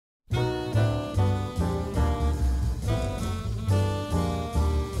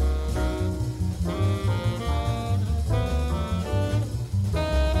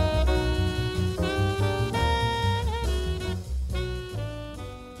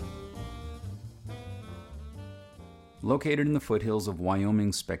Located in the foothills of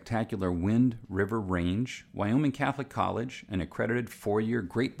Wyoming's spectacular Wind River Range, Wyoming Catholic College, an accredited four-year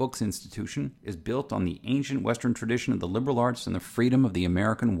Great Books institution, is built on the ancient Western tradition of the liberal arts and the freedom of the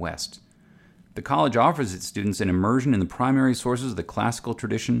American West. The college offers its students an immersion in the primary sources of the classical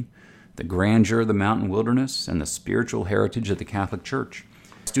tradition, the grandeur of the mountain wilderness, and the spiritual heritage of the Catholic Church.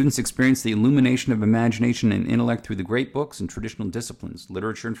 Students experience the illumination of imagination and intellect through the great books and traditional disciplines,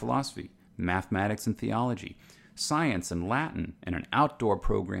 literature and philosophy, mathematics and theology, science and Latin, and an outdoor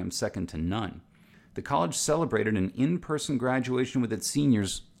program second to none. The college celebrated an in-person graduation with its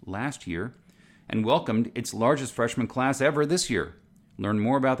seniors last year and welcomed its largest freshman class ever this year. Learn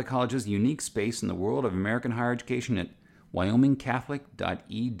more about the college's unique space in the world of American higher education at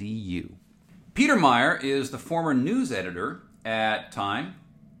wyomingcatholic.edu. Peter Meyer is the former news editor at Time,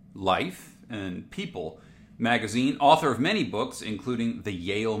 Life, and People magazine, author of many books, including The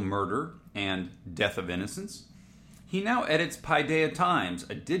Yale Murder and Death of Innocence. He now edits Paideia Times,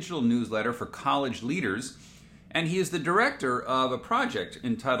 a digital newsletter for college leaders, and he is the director of a project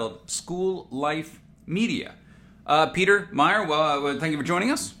entitled School Life Media. Peter Meyer, well, thank you for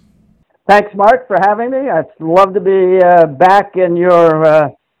joining us. Thanks, Mark, for having me. I'd love to be back in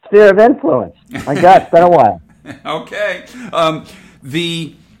your sphere of influence. My God, it's been a while. Okay.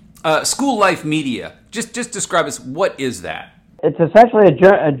 The School Life Media, just describe us, what is that? It's essentially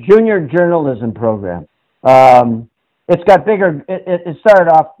a junior journalism program. It's got bigger, it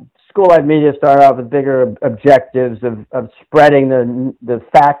started off, School Life Media started off with bigger objectives of spreading the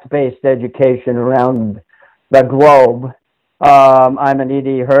fact-based education around the globe. I'm an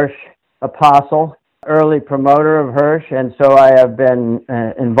E.D. Hirsch apostle, early promoter of Hirsch, and so I have been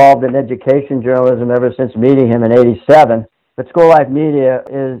involved in education journalism ever since meeting him in '87. But School Life Media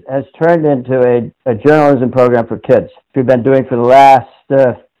has turned into a journalism program for kids. We've been doing for the last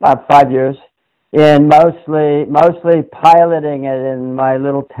about 5 years. In mostly piloting it in my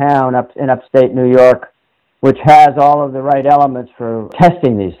little town in upstate New York, which has all of the right elements for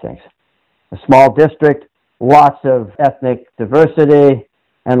testing these things. A small district, lots of ethnic diversity,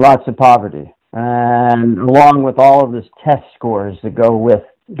 and lots of poverty, and along with all of these test scores that go with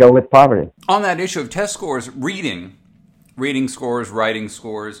poverty. On that issue of test scores, reading scores, writing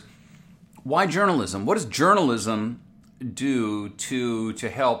scores, why journalism? What does journalism do to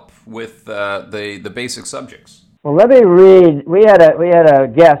help with the basic subjects? Well, let me read. We had a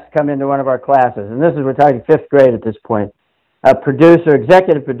guest come into one of our classes, and we're talking fifth grade at this point. A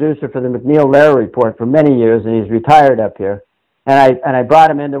executive producer for the McNeil-Lehrer Report for many years, and he's retired up here. And I brought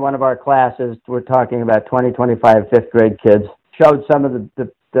him into one of our classes. We're talking about 25 fifth grade kids. Showed some of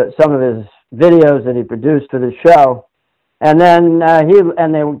some of his videos that he produced for the show. And then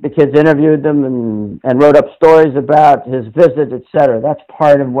the kids interviewed them and wrote up stories about his visit, etc. That's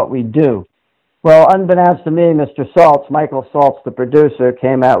part of what we do. Well, unbeknownst to me, Michael Saltz, the producer,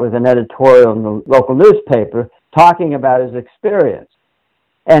 came out with an editorial in the local newspaper talking about his experience.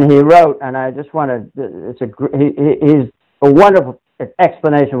 And he wrote, and I just want to, he's a wonderful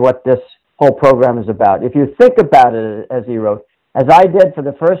explanation of what this whole program is about. If you think about it, as he wrote, as I did for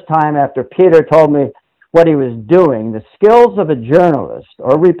the first time after Peter told me what he was doing, the skills of a journalist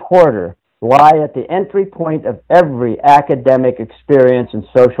or reporter lie at the entry point of every academic experience and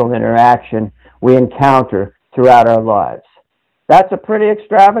social interaction we encounter throughout our lives. That's a pretty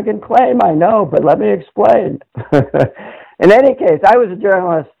extravagant claim, I know, but let me explain. In any case, I was a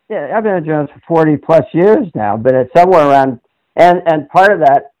journalist. Yeah, I've been a journalist for 40 plus years now, but it's somewhere around, and part of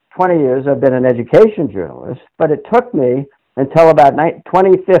that 20 years I've been an education journalist, but it took me until about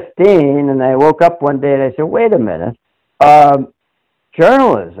 2015, and I woke up one day and I said, wait a minute,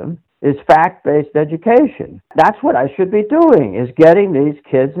 journalism is fact-based education. That's what I should be doing, is getting these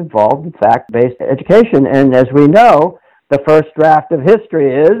kids involved in fact-based education. And as we know, the first draft of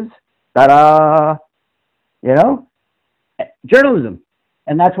history is, journalism.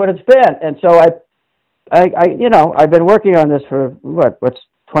 And that's what it's been. And so I've been working on this for, what's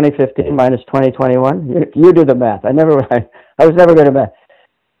 2015 minus 2021? You do the math. I was never good at math.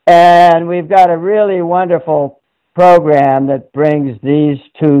 And we've got a really wonderful program that brings these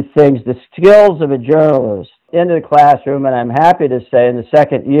two things, the skills of a journalist, into the classroom. And I'm happy to say in the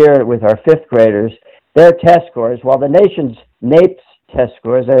second year with our fifth graders, their test scores, while the nation's NAEPS test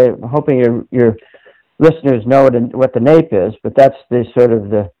scores, I'm hoping your listeners know what the NAEP is, but that's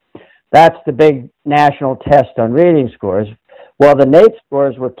that's the big national test on reading scores. Well, the NAEP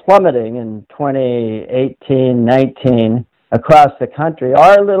scores were plummeting in 2018-19 across the country.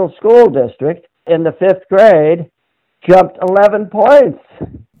 Our little school district in the fifth grade jumped 11 points.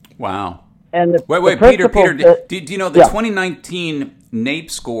 Wow. And wait, Peter, do you know the 2019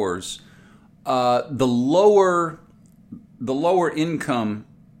 NAEP scores, the lower the lower income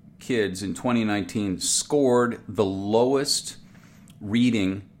kids in 2019 scored the lowest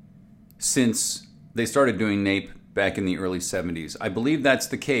reading since they started doing NAEP back in the early 70s. I believe that's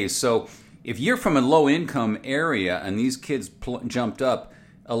the case. So if you're from a low income area and these kids jumped up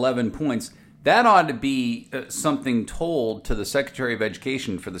 11 points, that ought to be something told to the Secretary of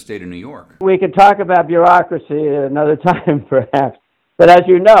Education for the state of New York. We could talk about bureaucracy another time, perhaps. But as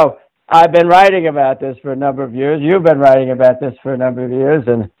you know, I've been writing about this for a number of years. You've been writing about this for a number of years,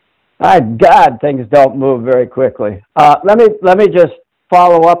 and my God, things don't move very quickly. Let me just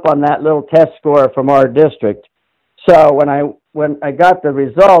follow up on that little test score from our district. So when I got the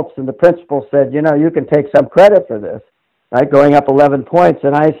results, and the principal said, you can take some credit for this, right, going up 11 points,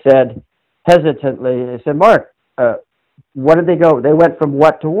 and I said, hesitantly, I said, Mark, what did they go? They went from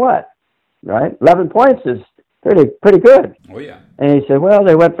what to what, right? 11 points is pretty good. Oh, yeah. And he said, well,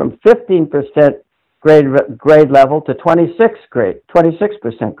 they went from 15% grade level to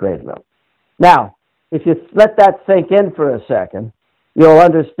 26% grade level. Now, if you let that sink in for a second, you'll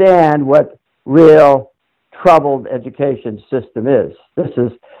understand what real troubled education system is.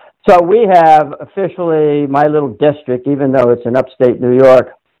 So we have officially, my little district, even though it's in upstate New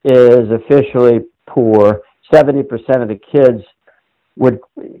York, is officially poor. 70% of the kids would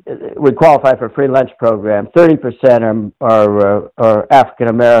qualify for a free lunch program. 30% are African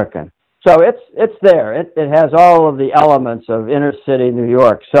American. So it's there. It has all of the elements of inner city New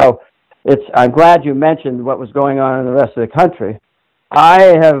York. So I'm glad you mentioned what was going on in the rest of the country.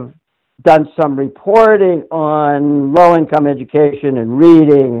 I have done some reporting on low-income education and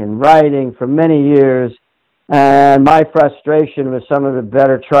reading and writing for many years. And my frustration with some of the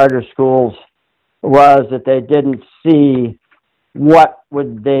better charter schools was that they didn't see what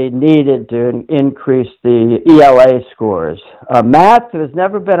would they needed to increase the ELA scores. Math has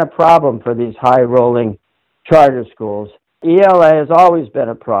never been a problem for these high-rolling charter schools. ELA has always been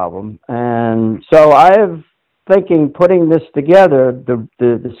a problem. And so I have thinking, putting this together,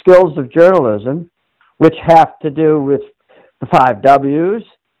 the skills of journalism, which have to do with the 5 Ws,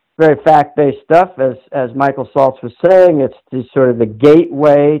 very fact-based stuff, as Michael Saltz was saying. It's sort of the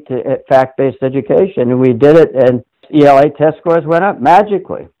gateway to fact-based education, and we did it, and ELA test scores went up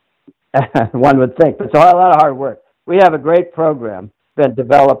magically, one would think. But it's a lot of hard work. We have a great program, been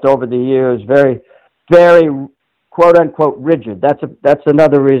developed over the years, very, very quote-unquote rigid. That's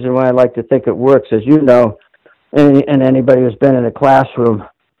another reason why I like to think it works. As you know, and anybody who's been in a classroom,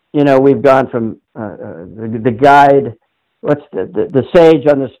 we've gone from the guide, the sage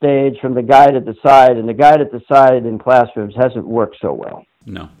on the stage, from the guide at the side, and the guide at the side in classrooms hasn't worked so well.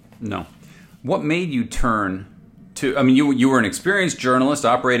 No. What made you turn to, you were an experienced journalist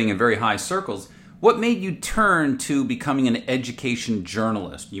operating in very high circles. What made you turn to becoming an education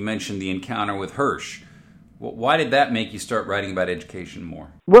journalist? You mentioned the encounter with Hirsch. Why did that make you start writing about education more?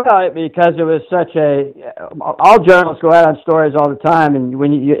 Well, because it was all journalists go out on stories all the time, and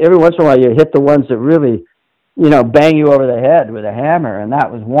when every once in a while you hit the ones that really, bang you over the head with a hammer, and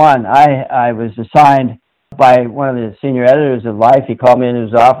that was one. I was assigned by one of the senior editors of Life. He called me into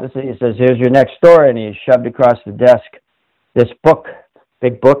his office, and he says, here's your next story, and he shoved across the desk this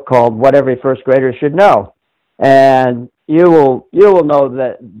big book called What Every First Grader Should Know. And you will know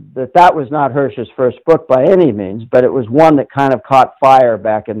that was not Hirsch's first book by any means, but it was one that kind of caught fire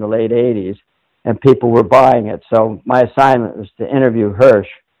back in the late 80s, and people were buying it. So my assignment was to interview Hirsch.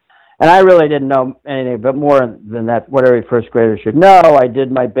 And I really didn't know anything but more than that, what every first grader should know. I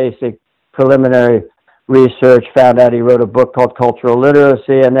did my basic preliminary research, found out he wrote a book called Cultural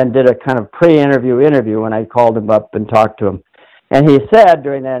Literacy, and then did a kind of pre-interview when I called him up and talked to him. And he said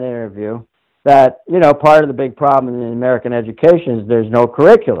during that interview that, part of the big problem in American education is there's no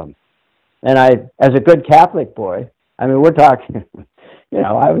curriculum. And I, as a good Catholic boy, we're talking,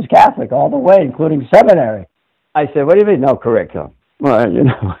 I was Catholic all the way, including seminary. I said, what do you mean no curriculum?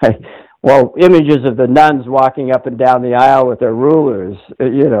 Well, images of the nuns walking up and down the aisle with their rulers,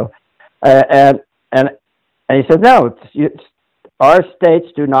 and he said, no, our states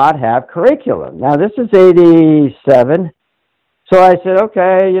do not have curriculum. Now, this is 87. So I said,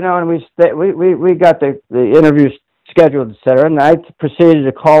 okay, and we got the interview scheduled, et cetera, and I proceeded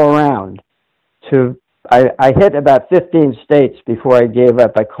to call around I hit about 15 states before I gave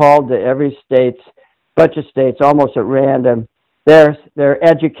up. I called to every bunch of states, almost at random, their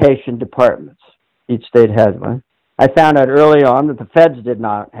education departments. Each state had one. I found out early on that the feds did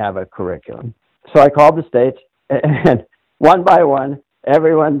not have a curriculum. So I called the states, and one by one,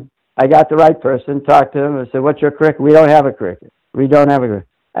 everyone, I got the right person, talked to them, and said, what's your curriculum? We don't have a curriculum. We don't have a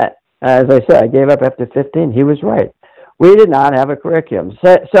curriculum. As I said, I gave up after 15. He was right. We did not have a curriculum.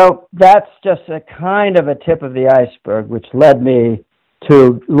 So that's just a kind of a tip of the iceberg, which led me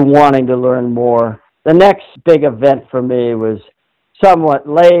to wanting to learn more. The next big event for me was somewhat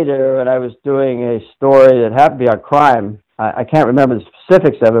later, and I was doing a story that happened to be on crime. I can't remember the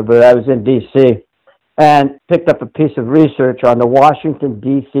specifics of it, but I was in D.C. and picked up a piece of research on the Washington,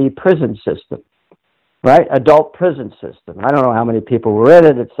 D.C. prison system, right? Adult prison system. I don't know how many people were in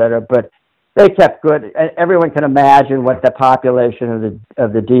it, et cetera, but they kept good. Everyone can imagine what the population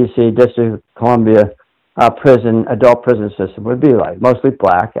of the D.C. District of Columbia adult prison system would be like. Mostly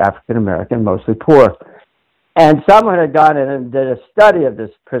black, African American, mostly poor. And someone had gone in and did a study of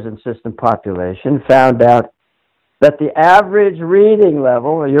this prison system population, found out that the average reading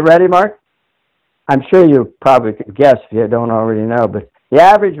level, are you ready, Mark? I'm sure you probably could guess if you don't already know, but the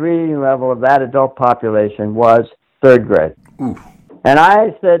average reading level of that adult population was third grade. Ooh. And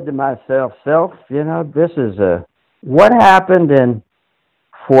I said to myself, what happened in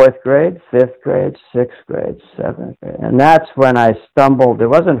fourth grade, fifth grade, sixth grade, seventh grade? And that's when I stumbled. It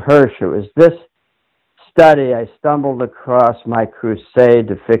wasn't Hirsch, it was this study. I stumbled across my crusade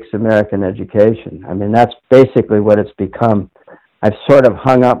to fix American education. I mean, that's basically what it's become. I've sort of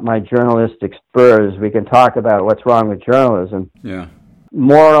hung up my journalistic spurs. We can talk about what's wrong with journalism. Yeah.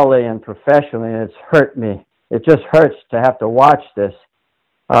 Morally and professionally, and it's hurt me. It just hurts to have to watch this.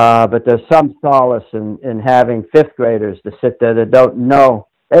 But there's some solace in having fifth graders to sit there that don't know.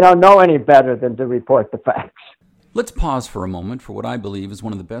 They don't know any better than to report the facts. Let's pause for a moment for what I believe is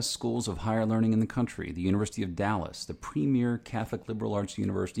one of the best schools of higher learning in the country, the University of Dallas, the premier Catholic liberal arts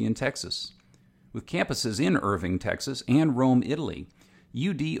university in Texas. With campuses in Irving, Texas, and Rome, Italy,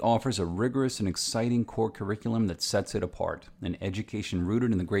 UD offers a rigorous and exciting core curriculum that sets it apart, an education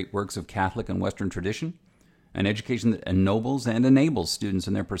rooted in the great works of Catholic and Western tradition, an education that ennobles and enables students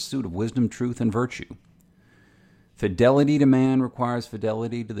in their pursuit of wisdom, truth, and virtue. Fidelity to man requires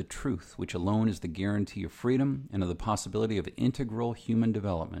fidelity to the truth, which alone is the guarantee of freedom and of the possibility of integral human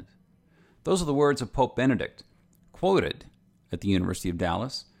development. Those are the words of Pope Benedict, quoted at the University of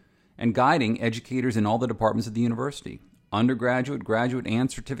Dallas, and guiding educators in all the departments of the university. Undergraduate, graduate, and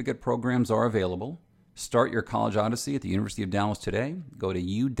certificate programs are available. Start your college odyssey at the University of Dallas today. Go to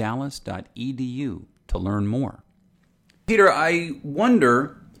udallas.edu to learn more. Peter, I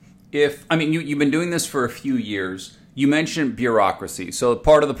wonder if, you've been doing this for a few years. You mentioned bureaucracy. So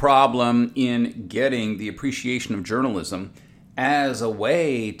part of the problem in getting the appreciation of journalism as a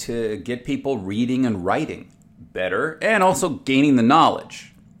way to get people reading and writing better and also gaining the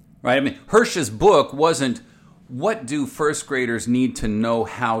knowledge, right? Hirsch's book wasn't what do first graders need to know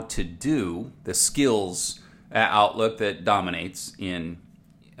how to do, the skills outlook that dominates in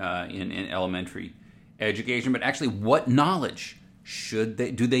elementary education, but actually what knowledge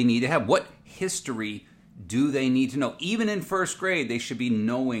do they need to have? What history do they need to know? Even in first grade, they should be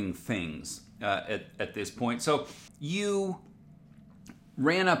knowing things at this point. So you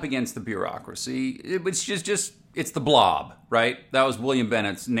ran up against the bureaucracy. It's just it's the blob, right? That was William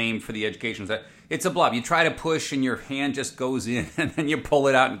Bennett's name for the education. It's a blob. You try to push and your hand just goes in and then you pull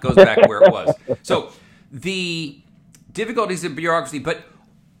it out and it goes back where it was. So the difficulties of bureaucracy, but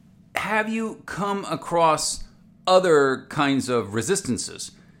have you come across other kinds of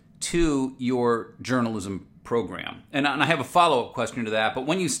resistances to your journalism program? And I have a follow-up question to that, but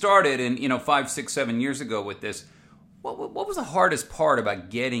when you started in 5, 6, 7 years ago with this, what was the hardest part about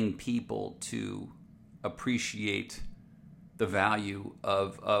getting people to appreciate the value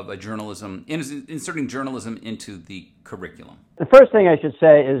of a journalism, inserting journalism into the curriculum? The first thing I should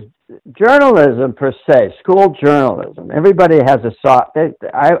say is journalism per se, school journalism. Everybody has a soft.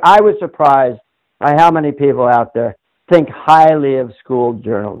 I was surprised by how many people out there think highly of school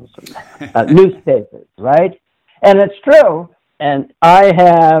journalism, newspapers, right? And it's true. And I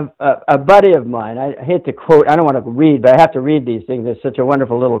have a buddy of mine. I hate to quote. I don't want to read, but I have to read these things. There's such a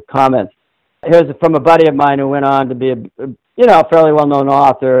wonderful little comment. Here's from a buddy of mine who went on to be a fairly well-known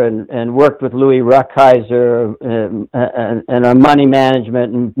author and worked with Louis Ruckhiser and on money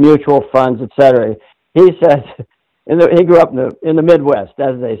management and mutual funds, etc. He says, he grew up in the Midwest,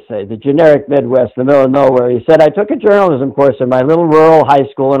 as they say, the generic Midwest, in the middle of nowhere. He said, I took a journalism course in my little rural high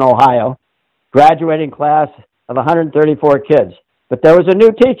school in Ohio, graduating class of 134 kids. But there was a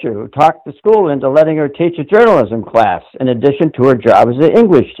new teacher who talked the school into letting her teach a journalism class in addition to her job as an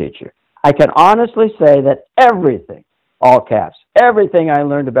English teacher. I can honestly say that everything, all caps, everything I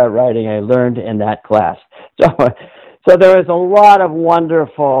learned about writing, I learned in that class. So there is a lot of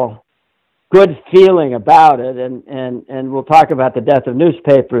wonderful, good feeling about it, and we'll talk about the death of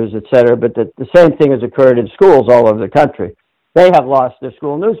newspapers, et cetera, but the same thing has occurred in schools all over the country. They have lost their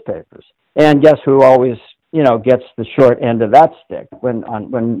school newspapers. And guess who always gets the short end of that stick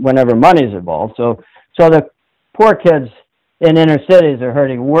whenever money's involved. So the poor kids in inner cities are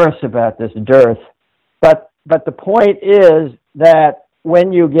hurting worse about this dearth. But the point is that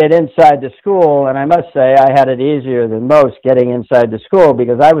when you get inside the school, and I must say I had it easier than most getting inside the school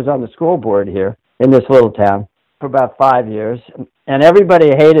because I was on the school board here in this little town for about 5 years, and everybody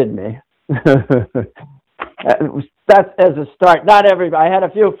hated me. That's as a start. Not everybody. I had a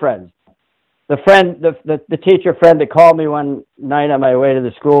few friends. The teacher friend that called me one night on my way to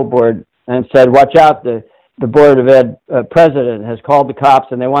the school board and said, "Watch out! The Board of Ed president has called the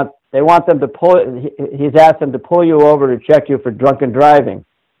cops, and they want them to pull. He's asked them to pull you over to check you for drunken driving."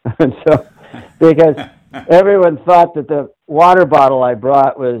 And so, because everyone thought that the water bottle I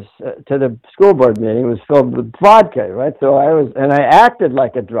brought was to the school board meeting was filled with vodka, right? So I acted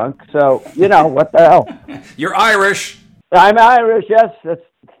like a drunk. So what the hell? You're Irish. I'm Irish. Yes, that's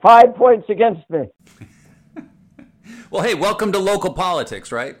 5 points against me. Well, hey, welcome to local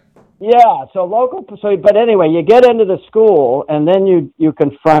politics, right? Yeah, but anyway, you get into the school, and then you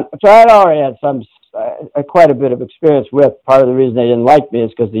confront, so I'd already had quite a bit of experience with. Part of the reason they didn't like me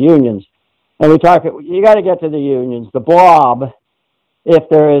is because the unions. And you got to get to the unions. The blob, if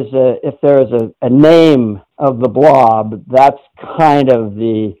there is a name of the blob, that's kind of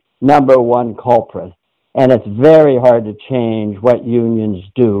the number one culprit. And it's very hard to change what unions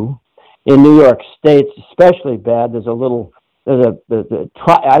do. In New York State, it's especially bad. I don't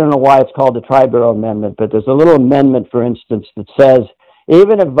know why it's called the Triborough Amendment, but there's a little amendment, for instance, that says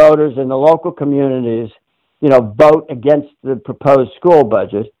even if voters in the local communities, vote against the proposed school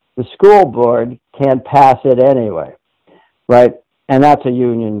budget, the school board can pass it anyway, right? And that's a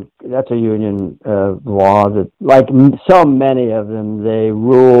union law that, like so many of them, they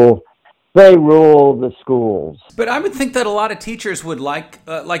rule the schools. But I would think that a lot of teachers would like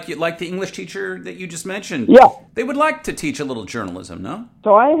the English teacher that you just mentioned. Yeah. They would like to teach a little journalism, no?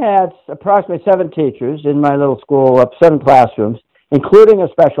 So I had approximately 7 teachers in my little school, 7 classrooms, including a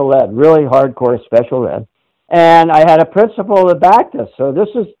special ed, really hardcore special ed. And I had a principal that backed us. So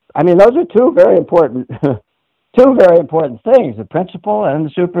those are two very important things, the principal and the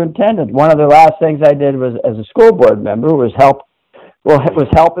superintendent. One of the last things I did was, as a school board member, was help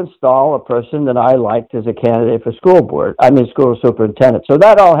install a person that I liked as a candidate for school superintendent. So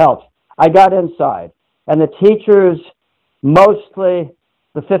that all helps. I got inside, and the teachers the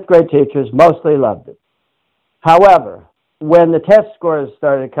 5th grade teachers mostly loved it. However, when the test scores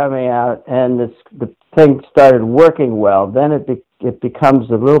started coming out and the thing started working well, then it becomes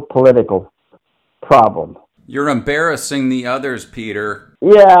a little political problem. You're embarrassing the others, Peter.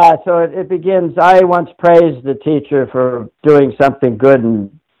 Yeah, so it begins. I once praised the teacher for doing something good,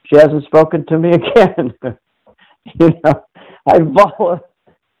 and she hasn't spoken to me again.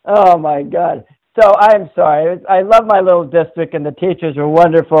 Oh, my God. So I'm sorry. I love my little district, and the teachers are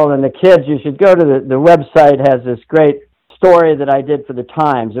wonderful, and the kids, you should go to the website, has this great story that I did for the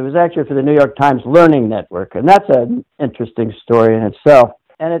Times. It was actually for the New York Times Learning Network, and that's an interesting story in itself.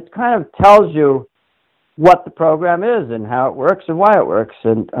 And it kind of tells you what the program is and how it works and why it works,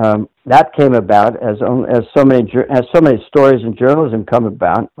 and that came about as so many stories in journalism come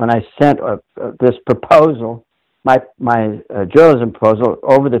about when I sent this proposal, my journalism proposal,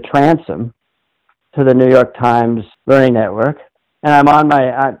 over the transom to the New York Times Learning Network, and I'm on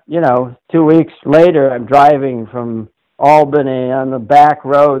my 2 weeks later I'm driving from Albany on the back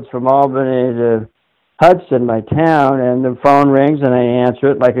roads from Albany to Hudson, my town, and the phone rings and I answer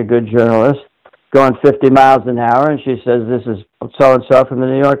it like a good journalist, going 50 miles an hour, and she says, "This is so-and-so from the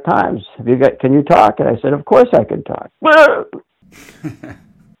New York Times. Can you talk?" And I said, "Of course I can talk."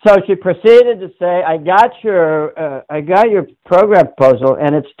 So she proceeded to say, I got your program proposal,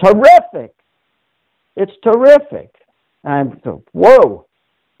 and it's terrific. It's terrific." And I'm so, whoa.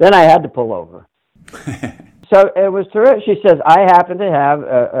 Then I had to pull over. So it was terrific. She says, "I happen to have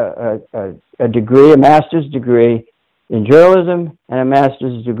a degree, a master's degree in journalism and a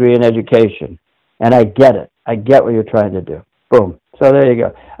master's degree in education. And I get it. I get what you're trying to do." Boom. So there you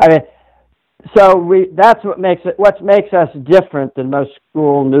go. That's what makes us different than most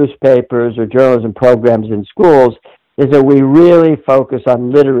school newspapers or journalism programs in schools is that we really focus on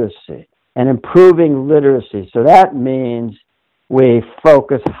literacy and improving literacy. So that means we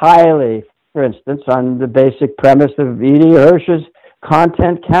focus highly, for instance, on the basic premise of E.D. Hirsch's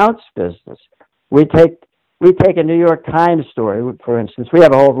content counts business. We take a New York Times story, for instance. We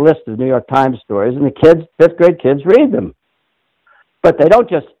have a whole list of New York Times stories, and the 5th grade kids read them. But they don't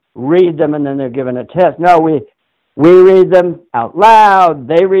just read them and then they're given a test. No, we read them out loud.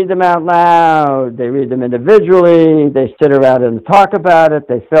 They read them out loud. They read them individually. They sit around and talk about it.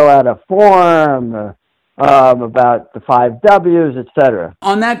 They fill out a form. about the 5 W's, etc.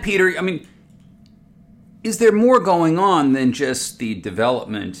 On that, Peter, I mean, is there more going on than just the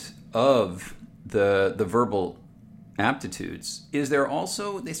development of the verbal aptitudes? Is there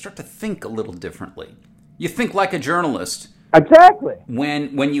also, they start to think a little differently? You think like a journalist. Exactly.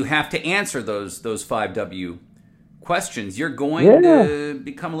 When you have to answer those 5W questions, you're going to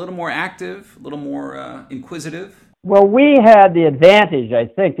become a little more active, a little more inquisitive. Well, we had the advantage, I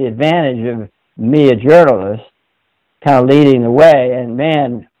think, of me, a journalist, kind of leading the way. And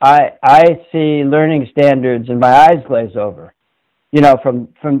man, I see learning standards and my eyes glaze over. You know, from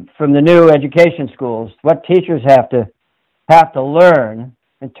the new education schools, what teachers have to learn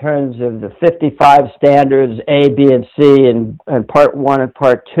in terms of the 55 standards, A, B, and C, and part 1 and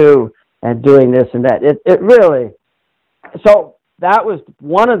part 2, and doing this and that. It really, so that was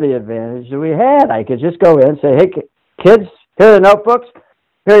one of the advantages that we had. I could just go in and say, hey, kids, here are the notebooks,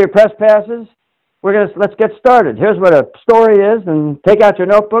 here are your press passes, let's get started. Here's what a story is, and take out your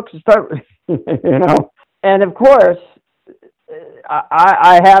notebooks and start, you know. And of course,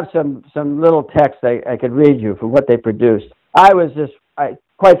 I have some little text I could read you from what they produced.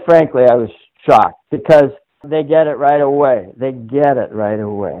 Quite frankly, I was shocked because they get it right away. They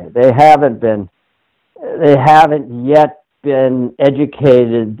haven't yet been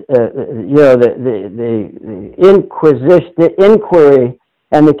educated. The inquiry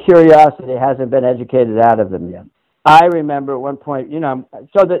and the curiosity hasn't been educated out of them yet. I remember at one point,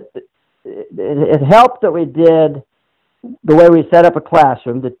 so that it helped that we did the way we set up a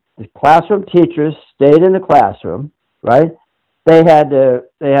classroom. The classroom teachers stayed in the classroom, right? They had to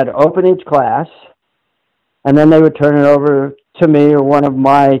open each class, and then they would turn it over to me or one of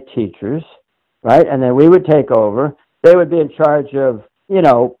my teachers, right? And then we would take over. They would be in charge of,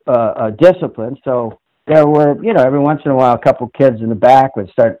 discipline. So there were, every once in a while, a couple kids in the back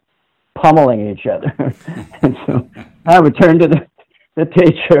would start pummeling each other. And so I would turn to the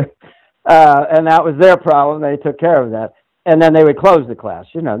teacher, and that was their problem. They took care of that. And then they would close the class.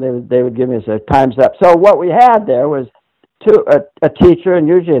 They would give me a time's up. So what we had there was a teacher and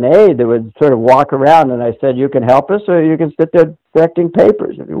usually an aide that would sort of walk around, and I said, you can help us or you can sit there correcting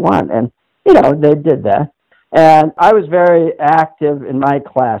papers if you want. And, they did that. And I was very active in my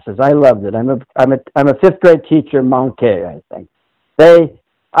classes. I loved it. I'm a fifth grade teacher, monkey, I think.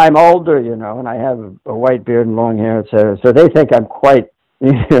 I'm older, and I have a white beard and long hair, etc. So they think I'm quite,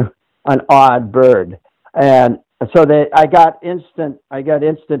 an odd bird. And so I got instant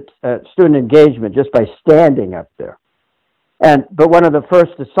student engagement just by standing up there. But one of the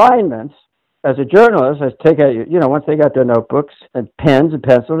first assignments as a journalist, I take out, once they got their notebooks and pens and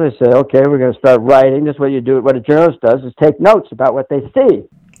pencils, they say, okay, we're going to start writing. This is what you do. What a journalist does is take notes about what they see.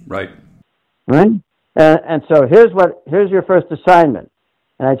 Right. Right? And so here's your first assignment.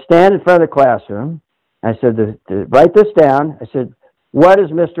 And I'd stand in front of the classroom. I said, write this down. I said, what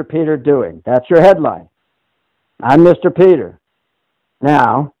is Mr. Peter doing? That's your headline. I'm Mr. Peter.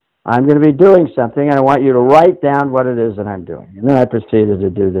 Now, I'm going to be doing something, and I want you to write down what it is that I'm doing. And then I proceeded to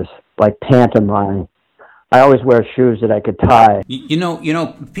do this, like pantomime. I always wear shoes that I could tie.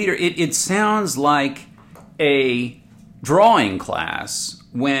 Peter, it sounds like a drawing class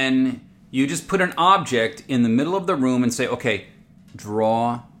when you just put an object in the middle of the room and say, okay,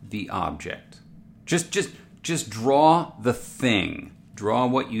 draw the object. Just draw the thing. Draw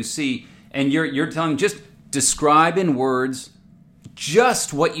what you see. And you're telling, just describe in words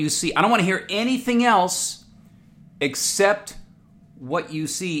just what you see. I don't want to hear anything else except what you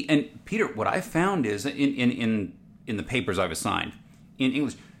see. And Peter, what I found is in the papers I've assigned in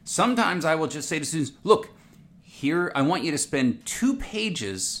English, sometimes I will just say to students, look, here I want you to spend 2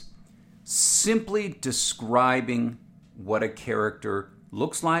 pages simply describing what a character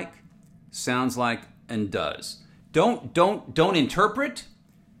looks like, sounds like, and does. Don't interpret,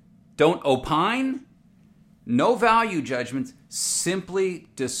 don't opine, no value judgments, simply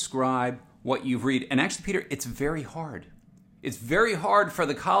describe what you've read. And actually, Peter, it's very hard. It's very hard for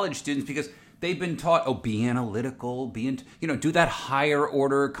the college students because they've been taught, be analytical, do that higher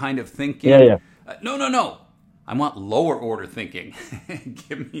order kind of thinking. Yeah. No. I want lower order thinking.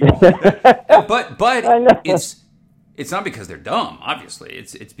 Give me all that. But it's not because they're dumb, obviously.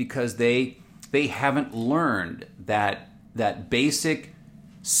 It's because they haven't learned that basic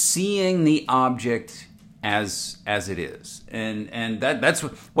seeing the object as it is. And that's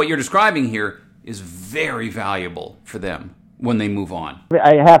what you're describing here is very valuable for them when they move on.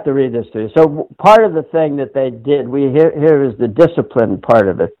 I have to read this to you. So part of the thing that they did, here is the discipline part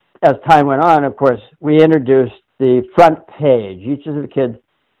of it. As time went on, of course, we introduced the front page. Each of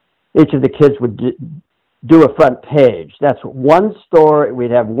the kids would do a front page. That's one story.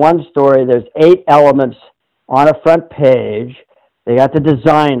 We'd have one story. There's 8 elements on a front page. They got to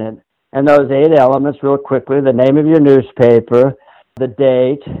design it. And those 8 elements, real quickly, the name of your newspaper, the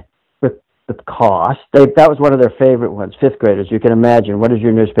date, with the cost. That was one of their favorite ones, 5th graders. You can imagine, what is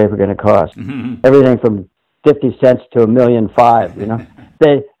your newspaper going to cost? Everything from 50 cents to $1.5 million, you know.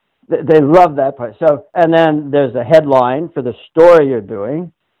 They love that part. So, and then there's a headline for the story you're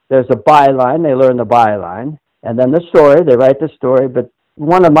doing. There's a byline. They learn the byline. And then the story. They write the story. But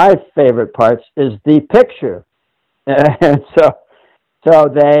one of my favorite parts is the picture. And so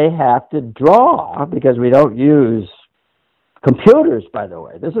they have to draw, because we don't use computers, by the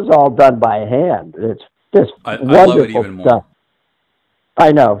way. This is all done by hand. It's just wonderful I love it even more. stuff.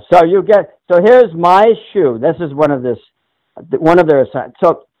 I know. So here's my shoe. This is one of their assignments.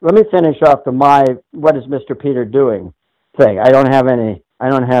 So let me finish off what is Mr. Peter doing thing. I don't have any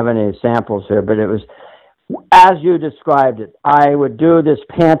samples here, but it was as you described it. I would do this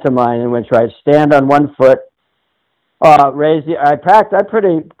pantomime in which I'd stand on one foot, I'm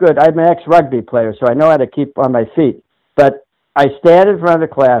pretty good. I'm an ex-rugby player, so I know how to keep on my feet. But I stand in front of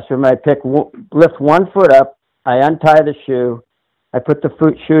the classroom, I lift one foot up, I untie the shoe, I put the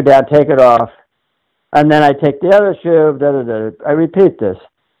shoe down, take it off, and then I take the other shoe, I repeat this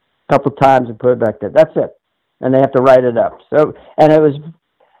a couple times and put it back there. That's it. And they have to write it up. So, and it was,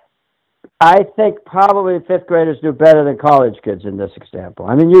 I think probably 5th graders do better than college kids in this example.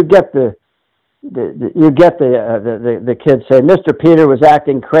 I mean, you get the kids say, Mr. Peter was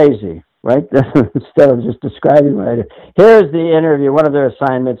acting crazy, right? Instead of just describing what I did. Here's the interview, one of their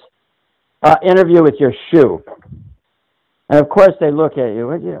assignments, interview with your shoe. And of course they look at you,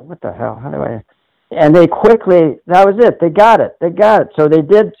 what the hell, how do I, and they quickly, that was it, they got it. So they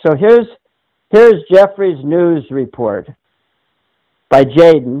did, so here's Jeffrey's news report by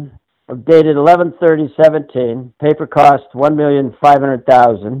Jaden, dated 11/30/17, paper cost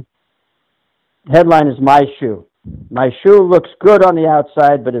 $1,500,000. Headline is My Shoe. My shoe looks good on the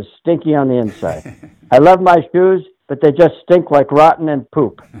outside, but is stinky on the inside. I love my shoes, but they just stink like rotten and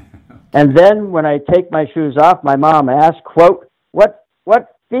poop. And then when I take my shoes off, my mom asks, quote, what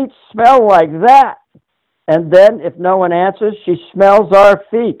feet smell like that? And then if no one answers, she smells our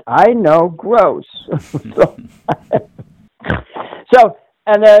feet. I know, gross. Here's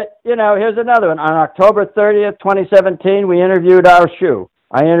another one. On October 30th, 2017, we interviewed our shoe.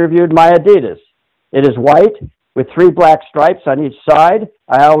 I interviewed my Adidas. It is white with 3 black stripes on each side.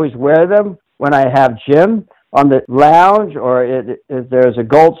 I always wear them when I have gym on the lounge, or if there's a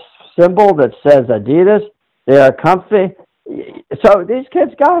gold symbol that says Adidas. They are comfy. So these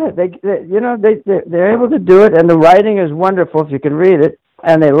kids got it. They're able to do it, and the writing is wonderful if you can read it,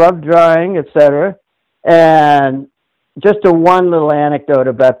 and they love drawing, etc. And just one little anecdote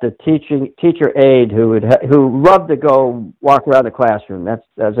about the teacher aide who loved to go walk around the classroom. That's,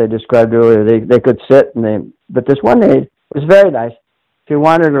 as I described earlier, they could sit but this one aide was very nice. She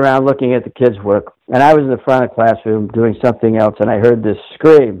wandered around looking at the kids' work, and I was in the front of the classroom doing something else, and I heard this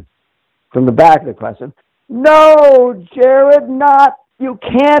scream from the back of the classroom. No, Jared, you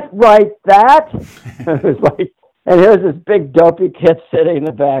can't write that. It was like, and here's this big dopey kid sitting in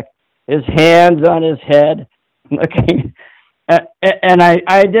the back, his hands on his head, looking. And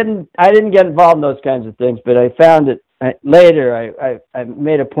I didn't get involved in those kinds of things, but I found it later. I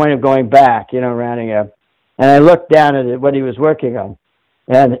made a point of going back, rounding up, and I looked down at what he was working on,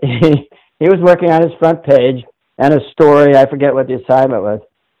 and he was working on his front page and a story. I forget what the assignment was,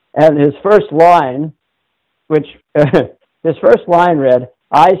 and his first line. His first line read,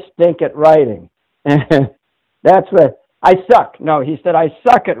 I stink at writing. That's what, I suck. No, he said, I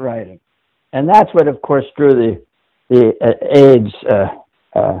suck at writing. And that's what, of course, drew the aide's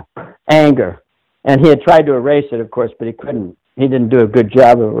anger. And he had tried to erase it, of course, but he couldn't. He didn't do a good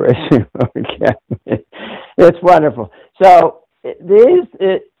job of erasing it. It's wonderful. So these,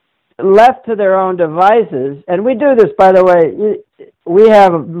 left to their own devices, and we do this, by the way, we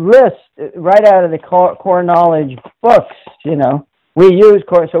have lists right out of the core knowledge books, We use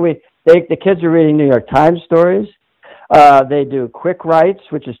the kids are reading New York Times stories. They do quick writes,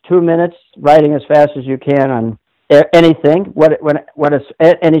 which is 2 minutes, writing as fast as you can on anything,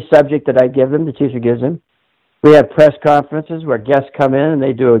 any subject that I give them, the teacher gives them. We have press conferences where guests come in and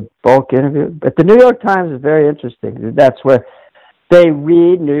they do a bulk interview. But the New York Times is very interesting. That's where they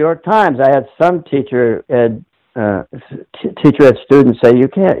read New York Times. I had some teacher ed students say, you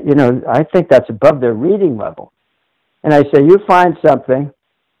can't, I think that's above their reading level. And I say, you find something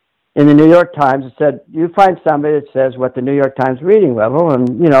in the New York Times that said, you find somebody that says what the New York Times reading level,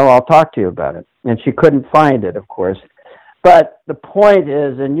 and, I'll talk to you about it. And she couldn't find it, of course. But the point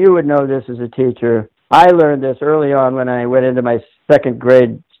is, and you would know this as a teacher, I learned this early on when I went into my second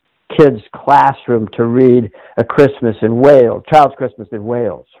grade kids' classroom to read A Christmas in Wales, Child's Christmas in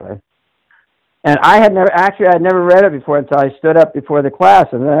Wales, right? And I'd never read it before until I stood up before the class,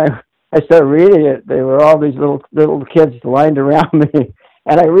 and then I started reading it. There were all these little kids lined around me,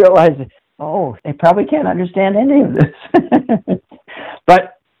 and I realized, oh, they probably can't understand any of this.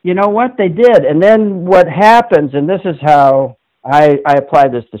 But you know what? They did. And then what happens, and this is how I apply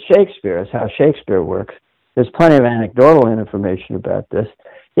this to Shakespeare, is how Shakespeare works. There's plenty of anecdotal information about this.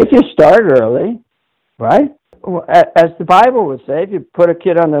 If you start early, right, as the Bible would say, if you put a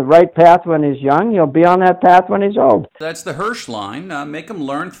kid on the right path when he's young, he'll be on that path when he's old. That's the Hirsch line. Make them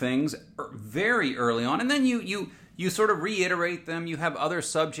learn things very early on, and then you sort of reiterate them. You have other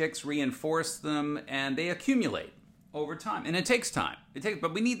subjects reinforce them, and they accumulate over time. And it takes time.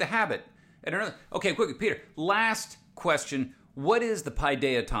 But we need the habit. Okay, quickly, Peter, last question. What is the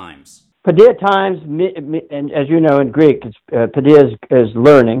Paideia Times? Paideia Times, and as you know in Greek, Paideia is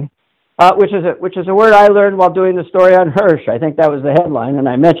learning, which is a word I learned while doing the story on Hirsch. I think that was the headline, and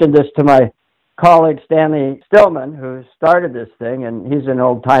I mentioned this to my colleague Stanley Stillman, who started this thing, and he's an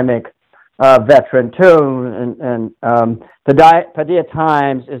old-timey veteran too. And Paideia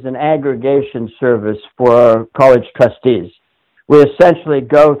Times is an aggregation service for college trustees. We essentially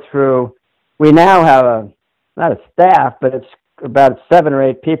go through. We now have not a staff, but it's about 7 or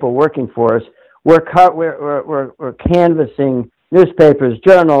 8 people working for us. We're canvassing newspapers,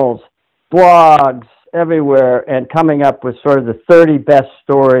 journals, blogs, everywhere, and coming up with sort of the 30 best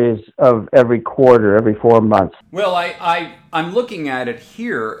stories of every quarter, every 4 months. Well, I'm looking at it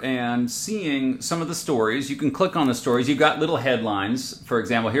here and seeing some of the stories. You can click on the stories. You've got little headlines. For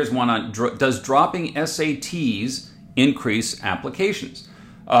example, here's one on does dropping SATs increase applications?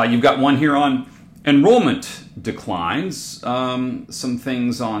 You've got one here on enrollment declines, some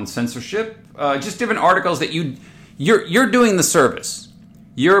things on censorship, just different articles that you're doing the service.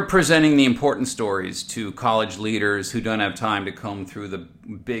 You're presenting the important stories to college leaders who don't have time to comb through the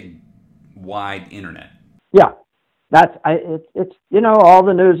big, wide internet. Yeah, it's all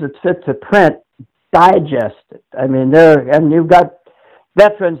the news that's fit to print, digest it. I mean, and you've got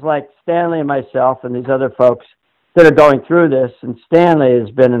veterans like Stanley and myself and these other folks that are going through this, and Stanley has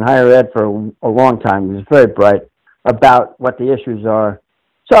been in higher ed for a long time. He's very bright about what the issues are.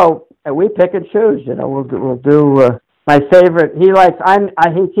 So we pick and choose. We'll do my favorite. He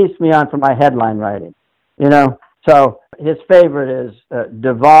keeps me on for my headline writing. So his favorite is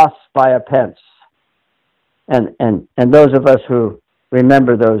DeVos by a pence. And those of us who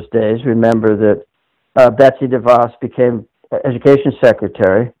remember those days remember that Betsy DeVos became education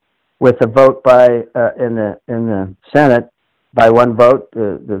secretary with a vote in the Senate by one vote.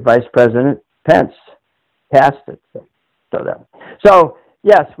 The Vice President Pence passed it. So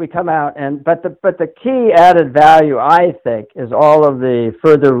yes, we come out but the key added value, I think, is all of the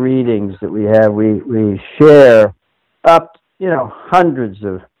further readings that we have. We share up hundreds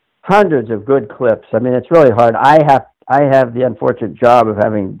of good clips. I mean, it's really hard. I have the unfortunate job of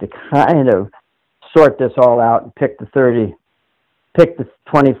having to kind of sort this all out and pick the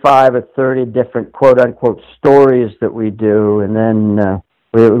 25 or 30 different quote-unquote stories that we do, and then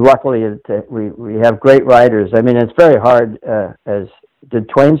luckily we have great writers. I mean, it's very hard, did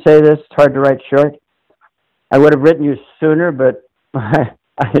Twain say this? It's hard to write short. I would have written you sooner, but I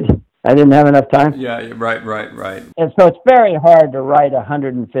didn't have enough time. Yeah, right. And so it's very hard to write a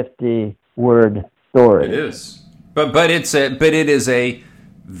 150-word story. It is, but it is a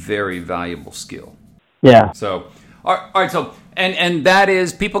very valuable skill. Yeah. So, all right. So, and that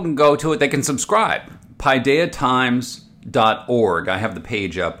is, people can go to it. They can subscribe. PaideaTimes.org. I have the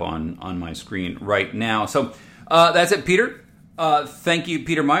page up on my screen right now. So that's it, Peter. Thank you,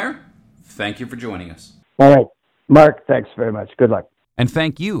 Peter Meyer. Thank you for joining us. All right. Mark, thanks very much. Good luck. And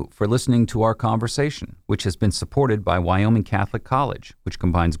thank you for listening to our conversation, which has been supported by Wyoming Catholic College, which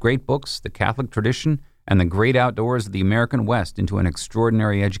combines great books, the Catholic tradition, and the great outdoors of the American West into an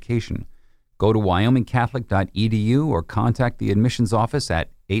extraordinary education. Go to wyomingcatholic.edu or contact the admissions office at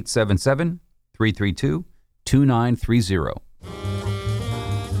 877-332-2930.